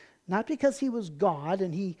sacrifice. Not because he was God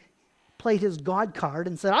and he played his God card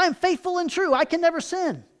and said, I am faithful and true, I can never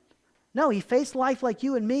sin. No, he faced life like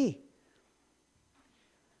you and me.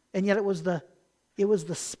 And yet it was the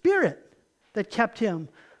Spirit that kept him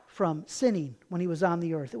from sinning when he was on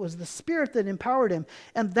the earth. It was the Spirit that empowered him.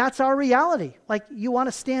 And that's our reality. Like, you want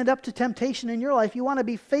to stand up to temptation in your life, you want to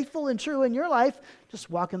be faithful and true in your life, just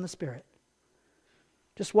walk in the Spirit.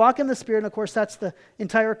 Just walk in the Spirit. And of course, that's the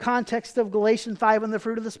entire context of Galatians 5 and the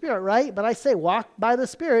fruit of the Spirit, right? But I say, walk by the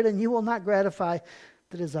Spirit and you will not gratify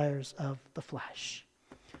the desires of the flesh.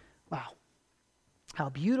 Wow. How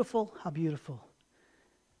beautiful, how beautiful.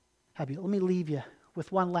 How beautiful. Let me leave you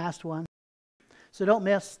with one last one. So don't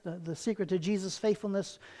miss, the secret to Jesus'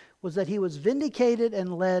 faithfulness was that he was vindicated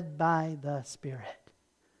and led by the Spirit.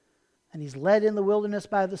 And he's led in the wilderness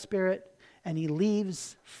by the Spirit, and he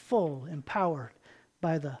leaves full, empowered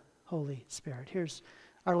by the Holy Spirit. Here's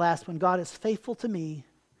our last one. God is faithful to me,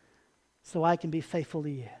 so I can be faithful to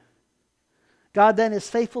you. God then is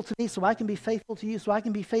faithful to me, so I can be faithful to you, so I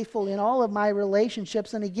can be faithful in all of my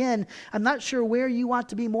relationships. And again, I'm not sure where you want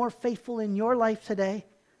to be more faithful in your life today.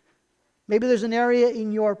 Maybe there's an area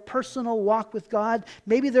in your personal walk with God.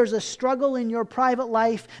 Maybe there's a struggle in your private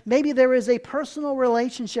life. Maybe there is a personal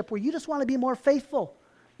relationship where you just want to be more faithful.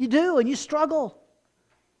 You do, and you struggle.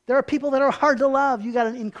 There are people that are hard to love. You got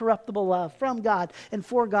an incorruptible love from God and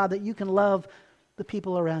for God that you can love the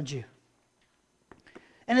people around you.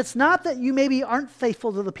 And it's not that you maybe aren't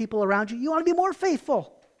faithful to the people around you. You want to be more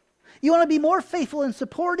faithful. You want to be more faithful in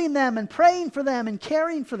supporting them and praying for them and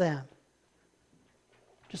caring for them.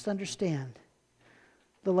 Just understand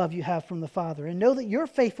the love you have from the Father. And know that your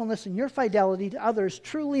faithfulness and your fidelity to others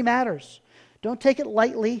truly matters. Don't take it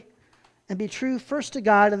lightly, and be true first to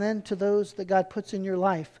God and then to those that God puts in your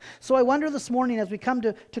life. So I wonder this morning as we come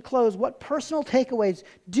to close, what personal takeaways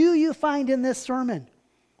do you find in this sermon?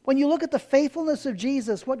 When you look at the faithfulness of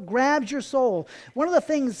Jesus, what grabs your soul? One of the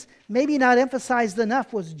things maybe not emphasized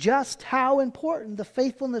enough was just how important the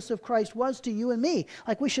faithfulness of Christ was to you and me.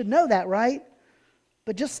 Like, we should know that, right?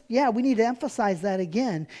 But we need to emphasize that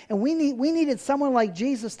again. And we needed someone like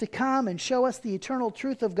Jesus to come and show us the eternal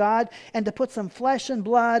truth of God and to put some flesh and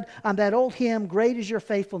blood on that old hymn, Great is Your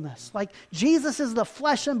Faithfulness. Like, Jesus is the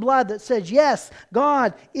flesh and blood that says, yes,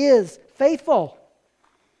 God is faithful.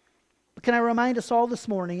 But can I remind us all this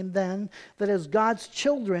morning then that as God's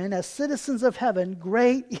children, as citizens of heaven,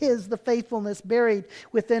 great is the faithfulness buried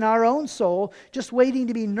within our own soul, just waiting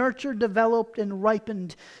to be nurtured, developed, and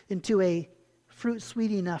ripened into a fruit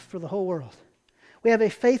sweet enough for the whole world. We have a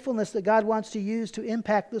faithfulness that God wants to use to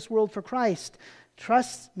impact this world for Christ.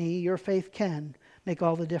 Trust me, your faith can make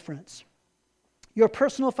all the difference. Your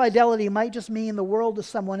personal fidelity might just mean the world to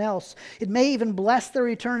someone else. It may even bless their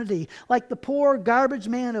eternity, like the poor garbage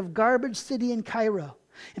man of Garbage City in Cairo.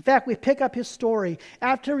 In fact, we pick up his story.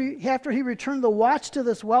 After he returned the watch to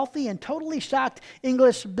this wealthy and totally shocked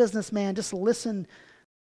English businessman, just listen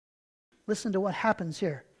to what happens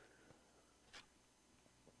here.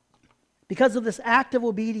 Because of this act of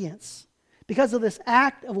obedience,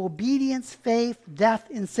 faith, death,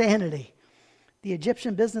 insanity, the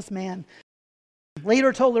Egyptian businessman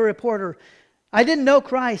later told the reporter, I didn't know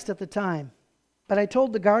Christ at the time, but I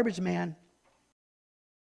told the garbage man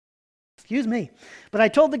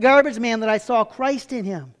that I saw Christ in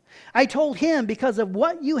him. I told him, because of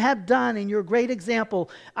what you have done in your great example,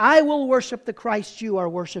 I will worship the Christ you are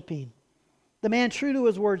worshiping. The man, true to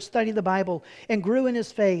his word, studied the Bible and grew in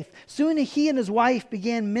his faith. Soon he and his wife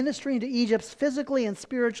began ministering to Egypt's physically and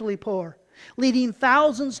spiritually poor, leading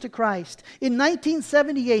thousands to Christ. In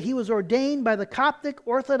 1978, he was ordained by the Coptic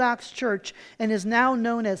Orthodox Church and is now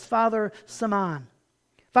known as Father Saman.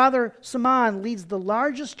 Father Saman leads the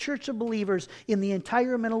largest church of believers in the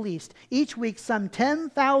entire Middle East. Each week, some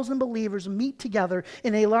 10,000 believers meet together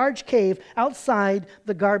in a large cave outside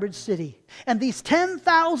the garbage city. And these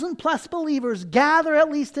 10,000 plus believers gather, at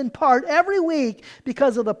least in part, every week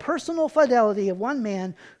because of the personal fidelity of one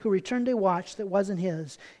man who returned a watch that wasn't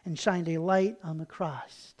his and shined a light on the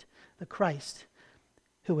Christ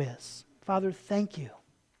who is. Father, thank you.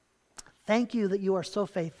 Thank you that you are so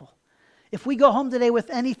faithful. If we go home today with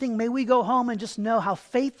anything, may we go home and just know how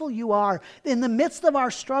faithful you are in the midst of our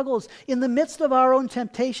struggles, in the midst of our own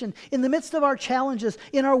temptation, in the midst of our challenges,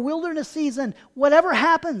 in our wilderness season, whatever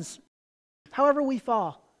happens, however we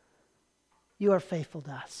fall, you are faithful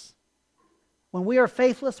to us. When we are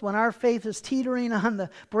faithless, when our faith is teetering on the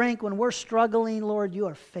brink, when we're struggling, Lord, you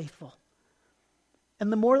are faithful.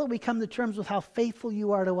 And the more that we come to terms with how faithful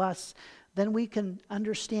you are to us, then we can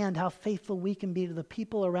understand how faithful we can be to the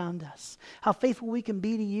people around us, how faithful we can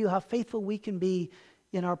be to you, how faithful we can be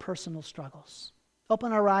in our personal struggles.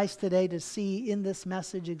 Open our eyes today to see in this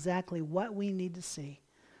message exactly what we need to see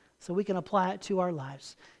so we can apply it to our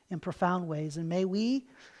lives in profound ways. And may we,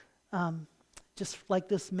 just like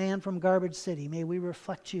this man from Garbage City, may we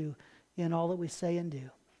reflect you in all that we say and do.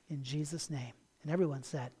 In Jesus' name. And everyone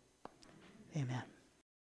said, amen.